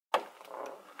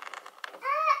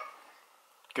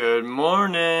Good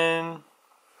morning.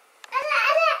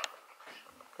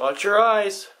 Watch your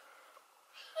eyes.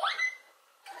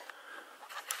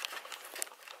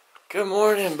 Good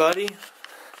morning, buddy.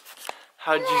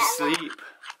 How'd you sleep?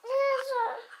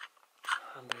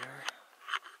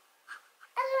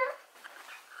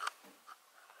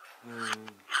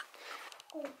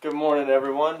 Good morning,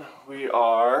 everyone. We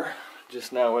are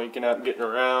just now waking up, getting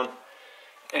around,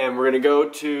 and we're gonna go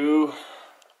to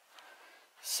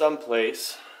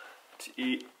someplace to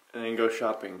eat and then go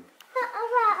shopping.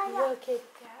 Look at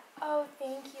that. Oh,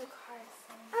 thank you,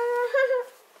 Carson.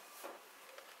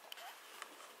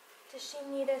 Does she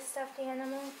need a stuffed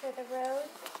animal for the road?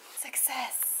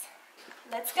 Success.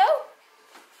 Let's go.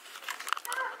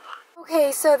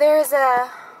 Okay, so there's a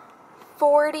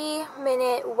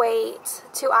 40-minute wait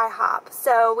to IHOP.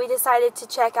 So we decided to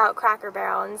check out Cracker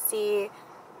Barrel and see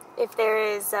if there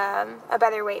is a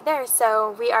better wait there.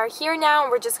 So we are here now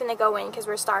and we're just going to go in because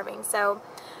we're starving. So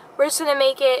we're just going to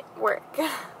make it work.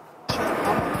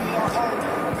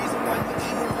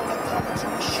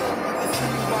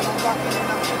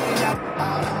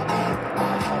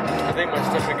 I think my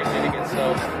stomach is eating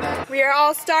itself. We are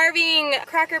all starving.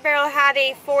 Cracker Barrel had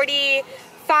a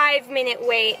 45-minute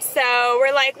wait, so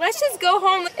we're like, let's just go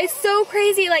home. It's so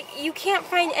crazy, like you can't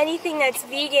find anything that's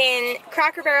vegan.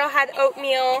 Cracker Barrel had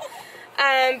oatmeal,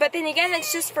 but then again,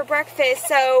 it's just for breakfast,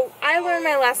 so I learned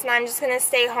my lesson. I'm just gonna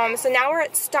stay home. So now we're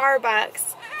at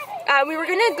Starbucks. We were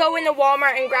gonna go into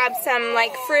Walmart and grab some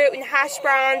like fruit and hash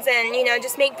browns and, you know,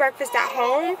 just make breakfast at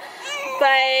home.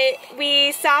 But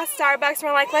we saw Starbucks and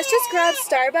we're like, let's just grab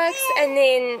Starbucks and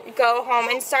then go home.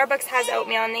 And Starbucks has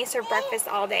oatmeal and they serve breakfast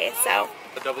all day, so.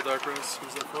 A double dark roast,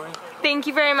 is that for you? Thank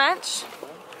you very much.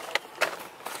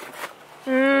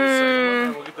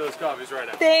 We'll get those coffees right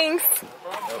now. Thanks.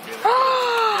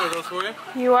 Those for you?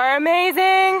 You are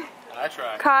amazing. I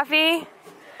try. Coffee.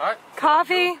 Alright.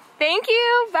 Coffee. Thank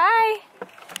you. Bye.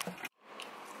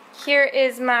 Here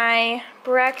is my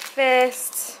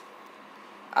breakfast.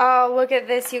 Oh, look at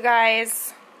this, you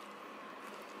guys.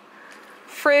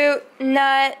 Fruit,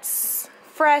 nuts,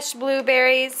 fresh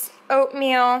blueberries,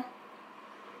 oatmeal.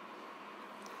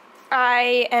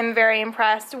 I am very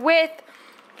impressed with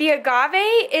the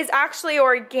agave is actually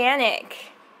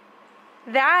organic.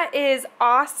 That is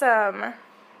awesome.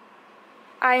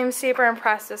 I am super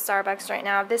impressed with Starbucks right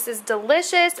now. This is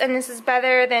delicious and this is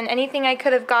better than anything I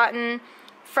could have gotten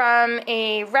from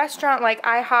a restaurant like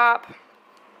IHOP.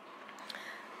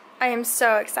 I am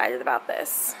so excited about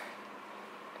this.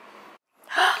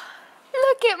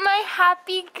 Look at my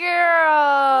happy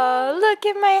girl. Look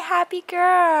at my happy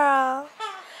girl.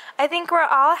 I think we're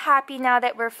all happy now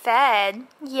that we're fed.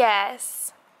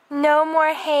 Yes. No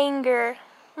more hanger.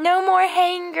 No more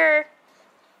hanger.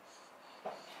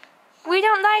 We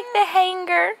don't like the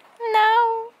hanger.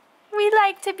 No. We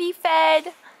like to be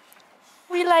fed.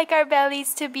 We like our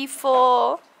bellies to be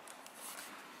full.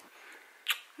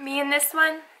 Me and this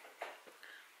one,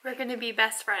 we're gonna be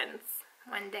best friends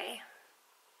one day.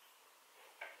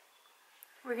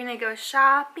 We're gonna go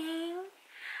shopping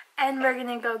and we're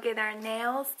gonna go get our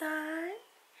nails done.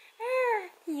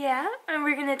 Yeah, and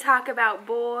we're gonna talk about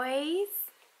boys.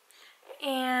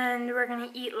 And we're gonna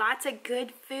eat lots of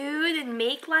good food and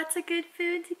make lots of good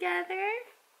food together.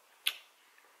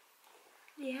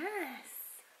 Yes.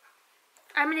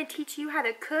 I'm gonna teach you how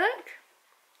to cook.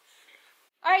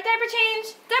 All right, diaper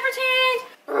change, diaper change.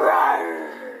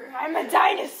 Rawr, I'm a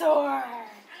dinosaur,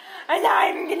 and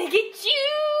I'm gonna get you.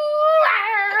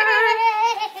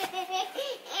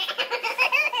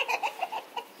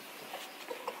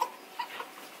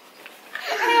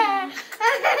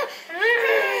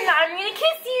 I'm gonna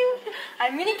kiss you.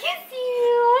 I'm gonna kiss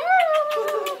you.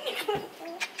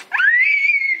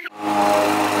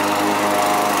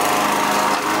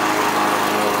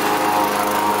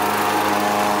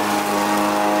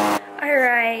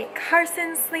 Alright,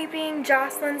 Carson's sleeping,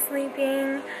 Jocelyn's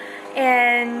sleeping,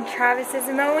 and Travis is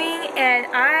mowing, and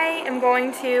I am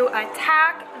going to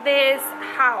attack this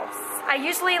house. I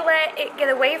usually let it get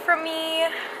away from me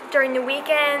during the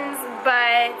weekends,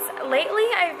 but lately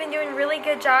I've been doing a really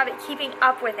good job at keeping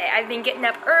up with it. I've been getting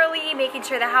up early, making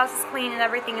sure the house is clean and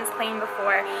everything is clean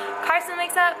before Carson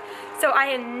wakes up. So I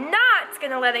am not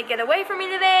gonna let it get away from me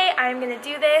today. I'm gonna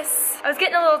do this. I was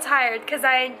getting a little tired because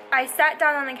I sat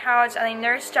down on the couch and I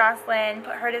nursed Jocelyn,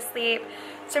 put her to sleep.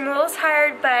 So I'm a little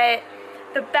tired, but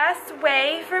the best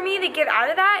way for me to get out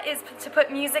of that is to put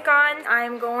music on.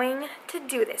 I'm going to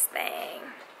do this thing.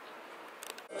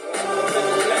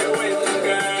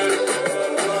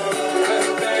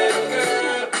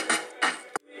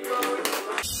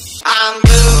 I'm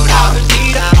blue, I've been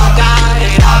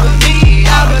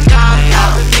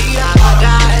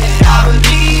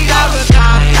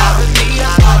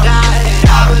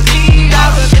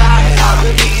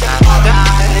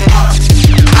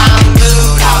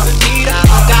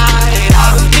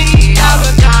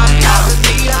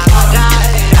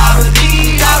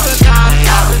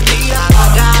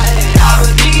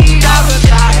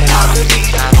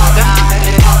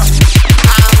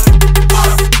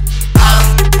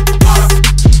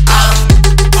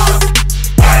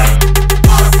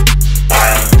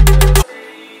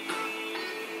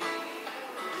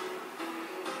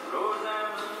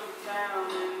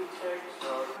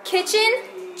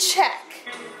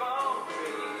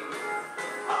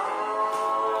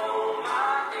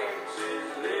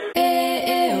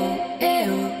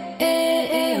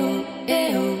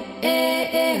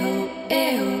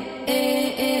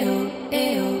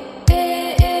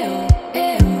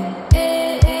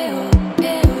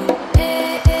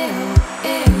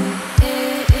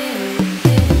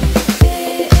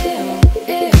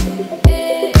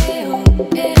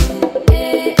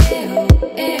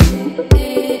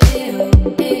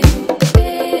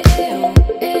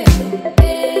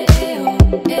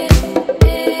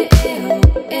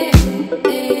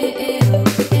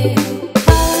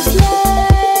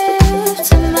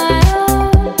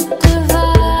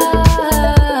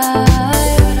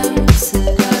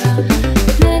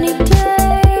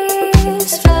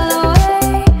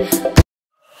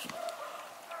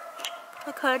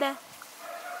Dakota.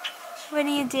 What are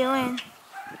you doing?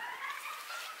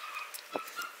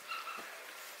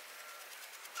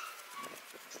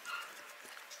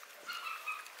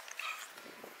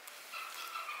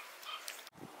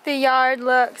 The yard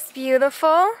looks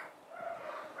beautiful.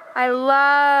 I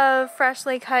love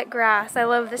freshly cut grass. I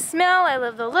love the smell, I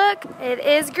love the look. It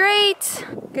is great.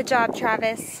 Good job,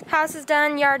 Travis. House is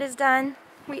done, yard is done.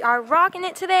 We are rocking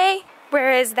it today.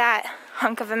 Where is that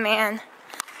hunk of a man?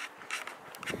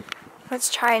 Let's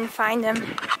try and find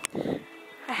him.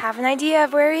 I have an idea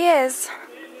of where he is.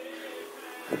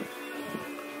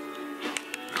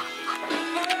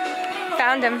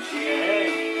 Found him.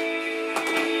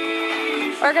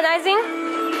 Organizing?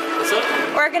 What's up?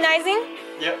 Organizing?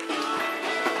 Yep.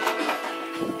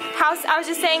 House, I was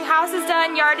just saying, house is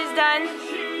done, yard is done.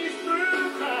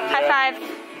 High five.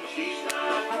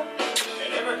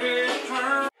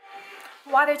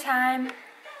 Water time.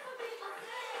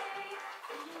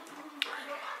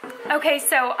 Okay,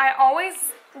 so I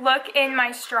always look in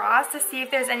my straws to see if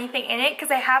there's anything in it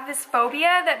because I have this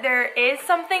phobia that there is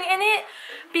something in it,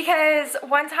 because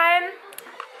one time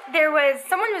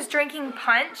someone was drinking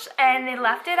punch and they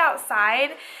left it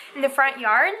outside in the front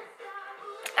yard,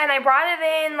 and I brought it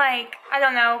in, like, I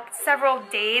don't know, several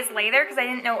days later because I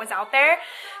didn't know it was out there.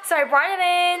 So I brought it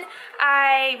in,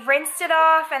 I rinsed it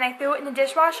off, and I threw it in the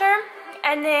dishwasher.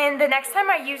 And then the next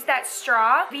time I used that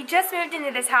straw, we just moved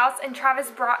into this house and Travis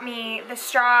brought me the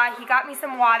straw, he got me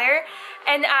some water,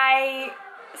 and I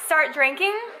start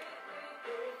drinking,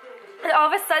 and all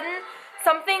of a sudden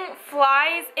something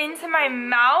flies into my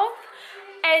mouth,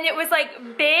 and it was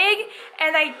like big,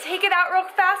 and I take it out real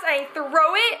fast and I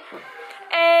throw it,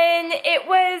 and it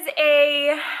was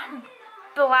a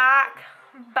black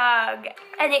bug,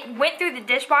 and it went through the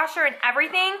dishwasher and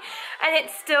everything, and it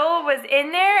still was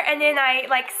in there, and then I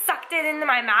like sucked it into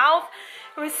my mouth.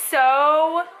 It was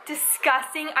so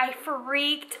disgusting. I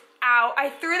freaked out. I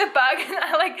threw the bug and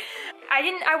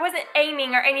I wasn't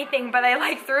aiming or anything, but I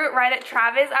like threw it right at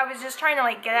Travis. I was just trying to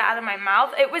like get it out of my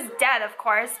mouth. It was dead, of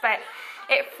course, but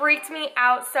it freaked me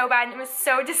out so bad, and it was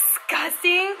so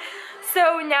disgusting.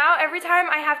 So now every time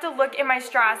I have to look in my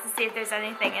straws to see if there's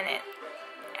anything in it.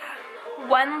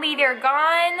 1 liter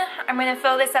gone. I'm gonna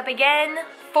fill this up again.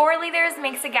 4 liters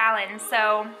makes a gallon,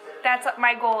 so that's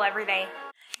my goal every day.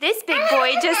 This big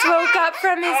boy just woke up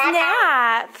from his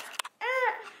nap.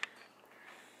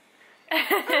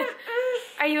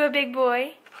 Are you a big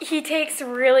boy? He takes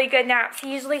really good naps.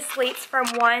 He usually sleeps from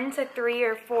 1 to 3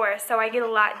 or 4, so I get a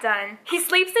lot done. He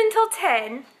sleeps until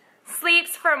 10,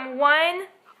 sleeps from 1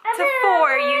 to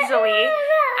 4 usually,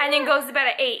 and then goes to bed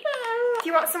at 8. Do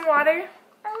you want some water?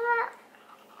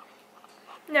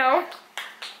 No.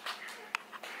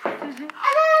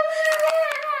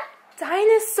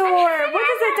 Dinosaur. What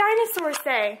does a dinosaur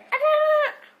say?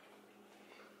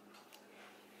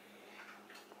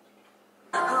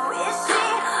 Who is she?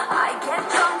 I get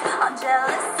drunk on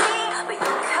jealousy, but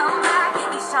you come back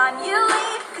each time you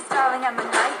leave. 'Cause darling, I'm a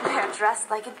nightmare dressed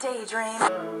like a daydream.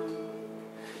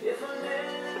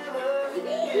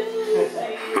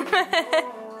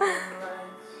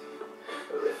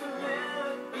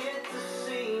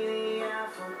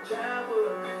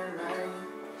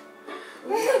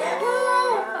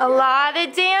 A lot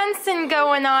of dancing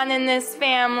going on in this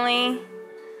family.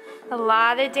 A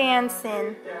lot of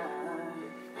dancing.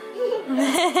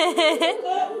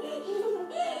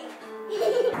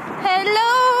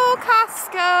 Hello,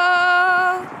 Costco.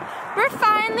 We're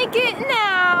finally getting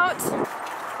out.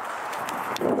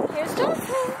 Here's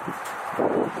Johnson.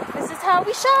 This is how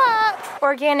we shop.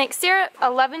 Organic syrup,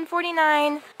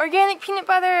 $11.49. Organic peanut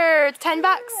butter,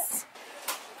 $10.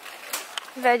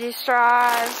 Veggie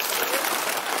straws.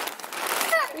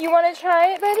 You want to try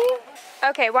it, Betty?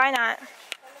 Okay, why not?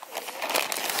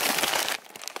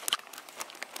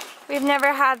 We've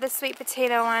never had the sweet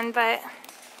potato one, but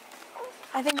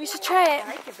I think we should try it. I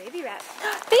like your baby wrap.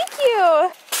 Thank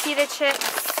you! Pita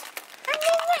chips.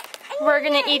 We're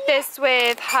gonna eat this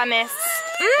with hummus.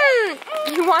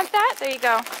 You want that? There you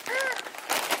go.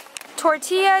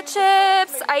 Tortilla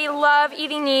chips. I love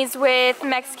eating these with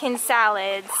Mexican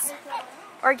salads.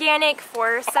 Organic,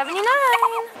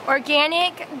 $4.79.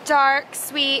 Organic dark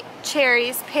sweet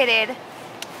cherries pitted.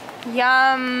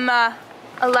 Yum.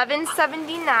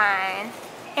 $11.79.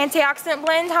 Antioxidant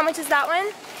blend, how much is that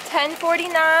one?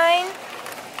 $10.49.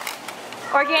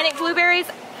 Organic blueberries.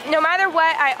 No matter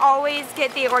what, I always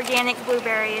get the organic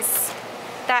blueberries.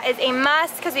 That is a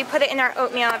must because we put it in our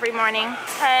oatmeal every morning.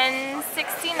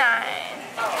 $10.69.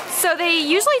 So they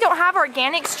usually don't have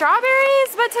organic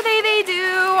strawberries, but today they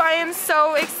do. I am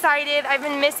so excited. I've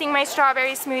been missing my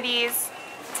strawberry smoothies.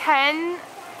 $10.39.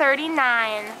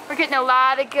 $4.39. We're getting a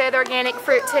lot of good organic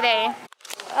fruit today.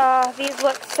 These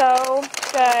look so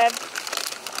good.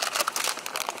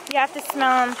 You have to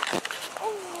smell them.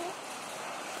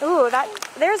 Ooh,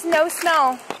 there's no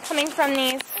smell coming from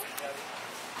these.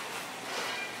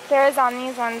 There is on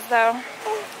these ones though.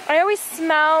 I always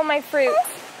smell my fruit.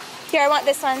 Here, I want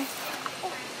this one.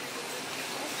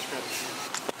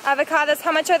 Avocados,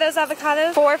 how much are those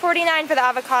avocados? $4.49 for the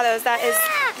avocados. That is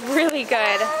really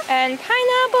good. And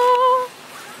pineapple,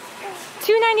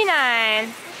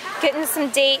 $2.99. Getting some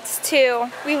dates too.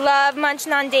 We love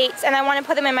munching on dates, and I want to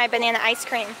put them in my banana ice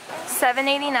cream.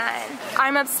 $7.89.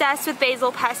 I'm obsessed with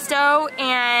basil pesto,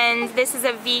 and this is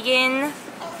a vegan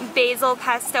basil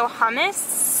pesto hummus,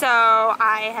 so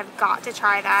I have got to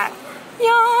try that.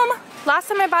 Yum! Last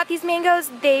time I bought these mangoes,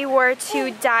 they were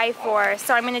to die for,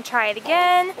 so I'm gonna try it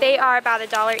again. They are about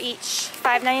 $1 each,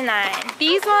 $5.99.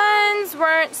 These ones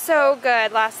weren't so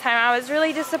good last time. I was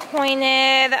really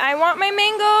disappointed. I want my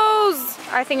mangoes.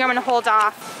 I think I'm gonna hold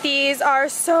off. These are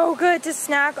so good to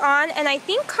snack on, and I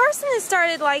think Carson has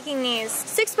started liking these.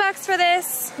 $6 for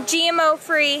this, GMO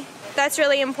free. That's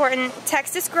really important.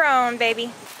 Texas grown,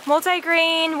 baby.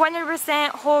 Multi-grain, 100%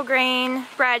 whole grain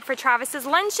bread for Travis's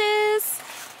lunches.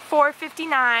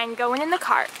 $4.59 going in the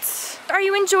cart. Are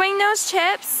you enjoying those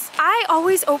chips? I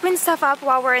always open stuff up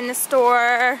while we're in the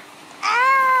store.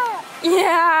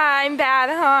 Yeah, I'm bad,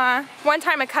 huh? One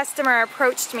time a customer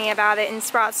approached me about it in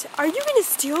Sprouts. Are you gonna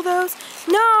steal those?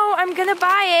 No, I'm gonna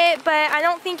buy it, but I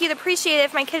don't think you'd appreciate it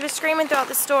if my kid was screaming throughout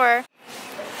the store.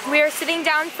 We are sitting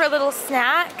down for a little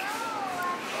snack.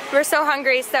 We're so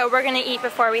hungry, so we're gonna eat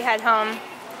before we head home.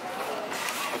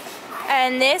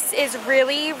 And this is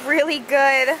really, really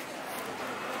good.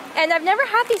 And I've never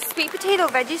had these sweet potato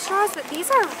veggie straws, but these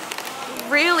are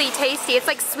really tasty. It's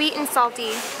like sweet and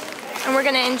salty. And we're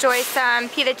gonna enjoy some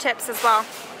pita chips as well.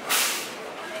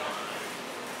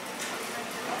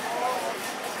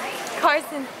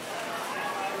 Carson.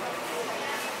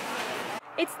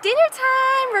 It's dinner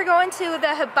time. We're going to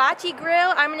the hibachi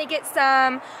grill. I'm gonna get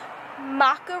some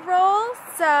maca rolls.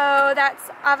 So that's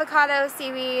avocado,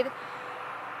 seaweed,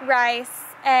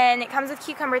 rice, and it comes with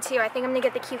cucumber too. I think I'm gonna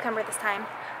get the cucumber this time.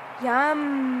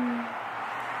 Yum.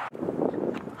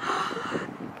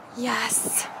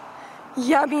 Yes.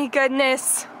 Yummy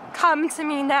goodness. Come to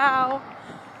me now.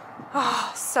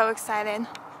 Oh, so excited.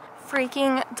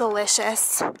 Freaking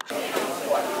delicious.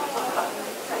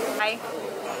 Hi.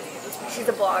 She's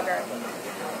a blogger.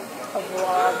 A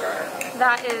vlogger.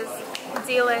 That is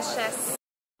delicious.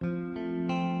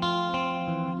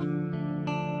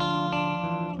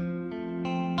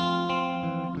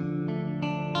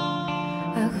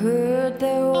 I heard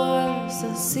there was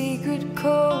a secret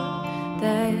chord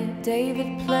that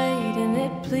David played and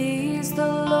it pleased the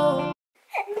Lord.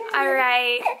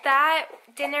 Alright, that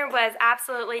dinner was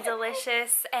absolutely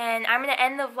delicious, and I'm going to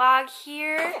end the vlog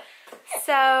here.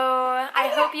 So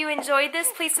I hope you enjoyed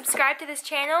this. Please subscribe to this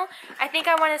channel. I think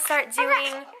I want to start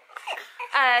doing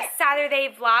a Saturday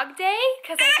vlog day,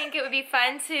 because I think it would be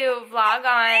fun to vlog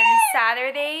on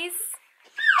Saturdays.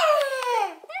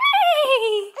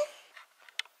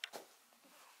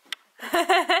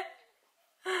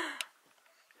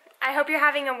 I hope you're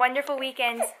having a wonderful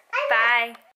weekend. Bye.